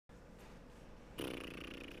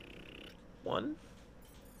1.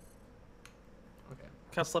 Okay.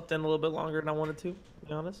 Kind of slept in a little bit longer than I wanted to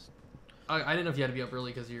be honest. I didn't know if you had to be up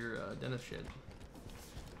early because of your dentist shit.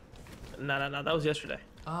 No, that was yesterday.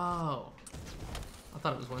 Oh. I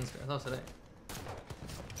thought it was Wednesday. I thought it was today.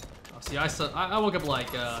 Oh, see, I woke up like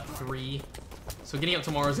 3, so getting up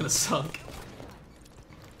tomorrow is gonna suck.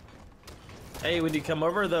 Hey, when you come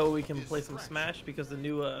over though, we can play some Smash because the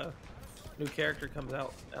new character comes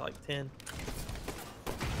out at like 10.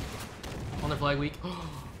 On their flag week.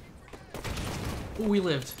 Ooh, we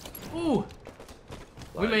lived. Ooh.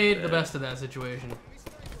 We made the best of that situation.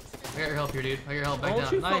 I got your help here, dude. I got your help back down.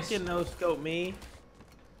 Don't you Nice. fucking no-scope me.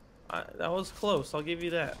 That was close. I'll give you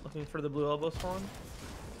that. Looking for the blue elbow spawn.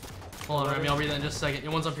 Hold on, Remy. I'll read that in just a second.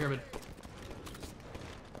 Your one's on pyramid.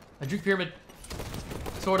 I juke pyramid.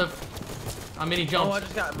 Sort of. I'm mini jumps. Oh, I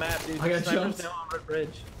just got mad, dude. I got Sniper's jumps. down on red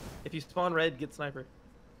bridge. If you spawn red, get sniper.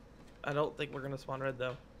 I don't think we're gonna spawn red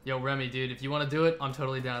though. Yo, Remy, dude, if you want to do it, I'm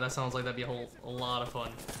totally down. That sounds like that'd be a lot of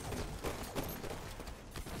fun.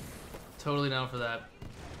 Totally down for that.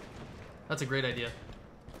 That's a great idea.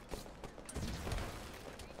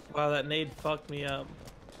 Wow, that nade fucked me up.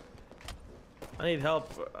 I need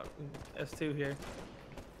help. S2 here.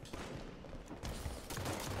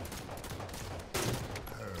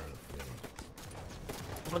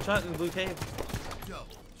 One shot in blue cave. Double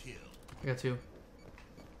kill. I got 2.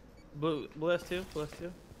 Blue S2. Blue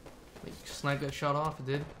S2. Wait, Snipe got shot off. It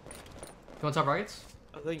did. You want top rights?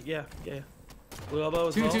 I think yeah. Blue elbow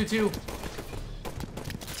as 2, well. 2, 2.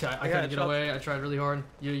 I couldn't get shots. away. I tried really hard.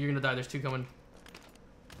 You're gonna die. There's 2 coming.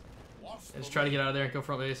 Just try to get out of there and go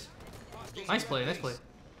front base. Nice play. Nice play.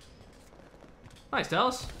 Nice,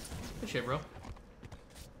 Dallas. Good shit, bro.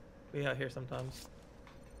 We out here sometimes.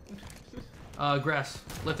 Grass.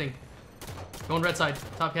 Lifting. Going red side.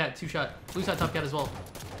 Top cat. 2 shot. Blue side. Top cat as well.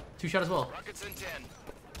 2 shot as well. Rockets in 10.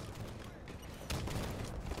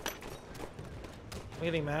 I'm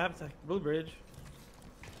getting mapped. Blue bridge.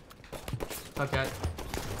 Top cat.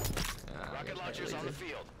 Rocket launchers on the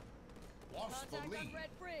field. Lost the lead.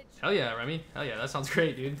 Hell yeah, Remy. Hell yeah, that sounds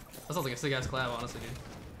great, dude. That sounds like a sick ass collab, honestly, dude.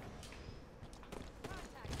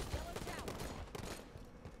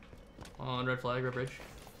 On red flag, red bridge.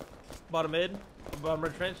 Bottom mid. Bottom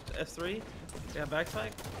red trench. S3. Yeah,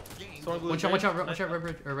 backside. Watch out, red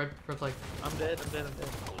bridge, or red flag. I'm dead.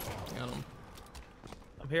 Got him.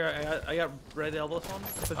 I'm here. I got red elbow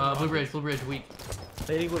spawn. Blue bridge, weak.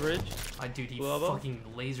 Fading blue bridge. Dude, he Blue elbow? fucking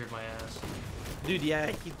lasered my ass. Dude,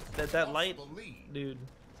 yeah, that light, dude,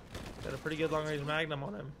 got a pretty good long range magnum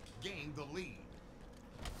on him. Gain the lead.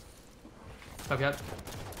 Top cat.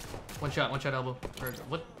 One shot elbow. Or,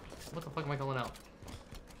 what the fuck am I calling out?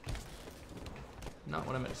 Not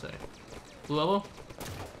what I meant to say. Blue elbow?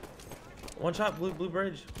 One shot, blue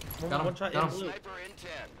bridge. Got him, One shot got in him. blue. Sniper in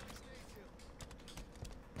 10.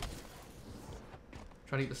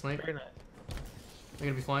 Trying to get the snipe. Very nice. They're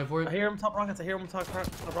gonna be flying for I it. hear him top rockets.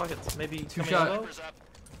 Top rockets. Maybe 2 coming shot. elbow? Sniper's up.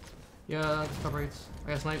 Yeah, top rates. I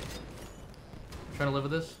got snipe. Trying to live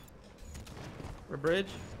with this. Red bridge.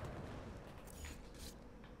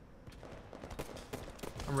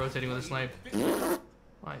 I'm rotating with a snipe.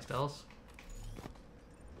 Nice, Dallas.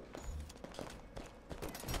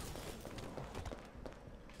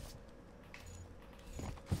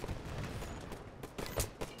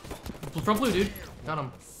 Front blue, dude. Got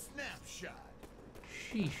him. Snapshot.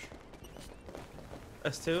 Sheesh.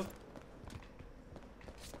 S2.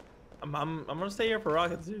 I'm gonna stay here for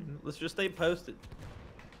rockets, dude. Let's just stay posted.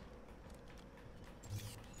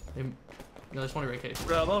 Yeah, there's 20 right case.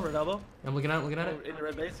 Red elbow. I'm looking at it. In the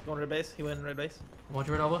red base. Going to red base. He went in red base. Watch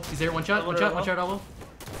your red elbow. He's there. One shot elbow.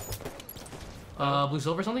 Blue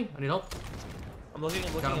silver something? I need help. I'm looking.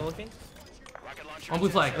 Rocket launcher On blue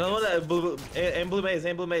flag. Another one that blue and blue maze.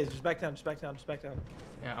 Just back down.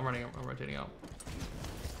 Yeah, I'm rotating out.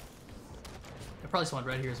 I probably spawned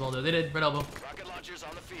red here as well, though. They did. Red elbow. Rocket launchers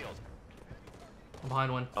on the field. I'm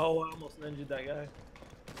behind one. Oh, I almost ninja'd that guy.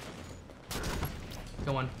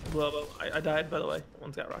 Go one. Blue elbow. I died, by the way.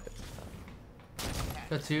 One's got rockets.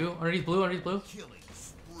 Got 2. Underneath blue. Killing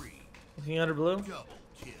spree. Looking under blue. Double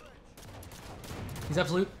kill. He's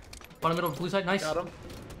absolute. Bottom middle, blue side. Nice. Got him.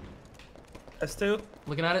 S2.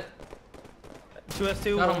 Looking at it. 2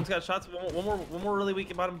 S2. Got him. One's got shots. One more really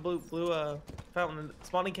weak at bottom blue fountain.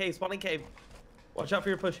 Spawning cave. Watch out for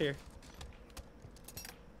your push here.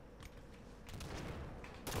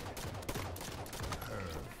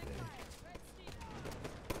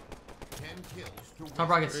 Top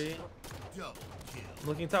rockets. 3. Double kill.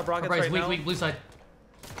 Looking top rockets Top right weak, now. weak, blue side.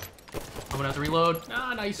 I'm gonna have to reload.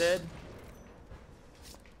 Ah, nice. Dead.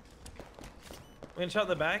 I'm gonna shot in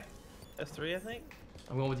the back. S3, I think.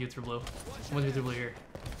 I'm going with you through blue. I'm with you through blue here.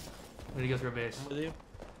 I'm gonna go through a base. I'm with you.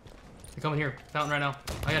 They're coming here. Fountain right now.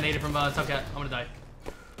 I got naded from Tomcat. I'm gonna die.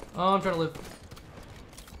 Oh, I'm trying to live.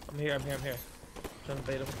 I'm here. Trying to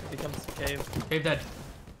bait him. He comes cave. Cave dead.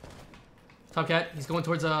 Tomcat, he's going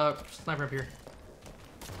towards sniper up here.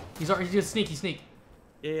 He's gonna sneak. He's sneak.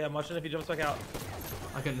 Yeah, I'm watching if he jumps back out.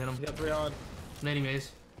 I couldn't hit him. He got 3 on. Nading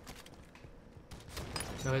maze.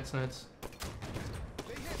 No hits, no hits.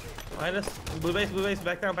 Behind us. Blue base.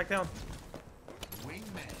 Back down. I got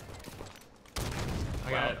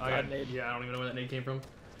it. Bad nade. Yeah, I don't even know where that nade came from.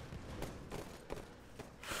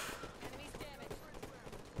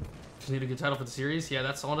 Just need a good title for the series. Yeah,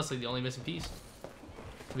 that's honestly the only missing piece.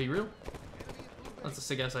 To be real. That's a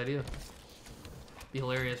sick ass idea. Be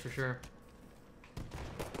hilarious for sure.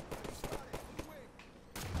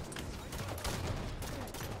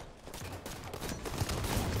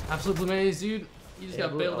 Absolute blue maze, dude. You just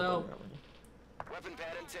got bailed out. Weapon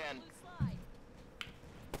pad in 10.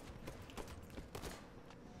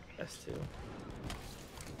 S2.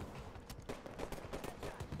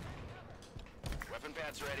 Weapon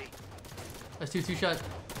pad's ready. That's two shot.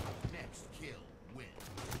 Next kill win.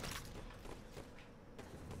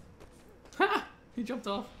 Ha! He jumped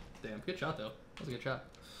off. Damn, good shot though. That was a good shot.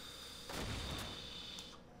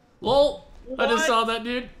 LOL! I just saw that,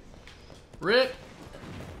 dude. Rip.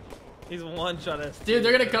 He's one shot us. Dude,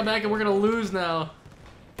 they're gonna come back and we're gonna lose now.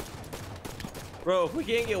 Bro, if we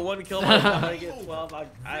can't get 1 kill by the time I get 12,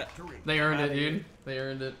 They earned it, dude. They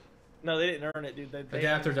earned it. No, they didn't earn it, dude. They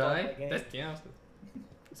Adapt or stole die? that game. That's, yeah,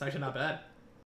 it's actually not bad.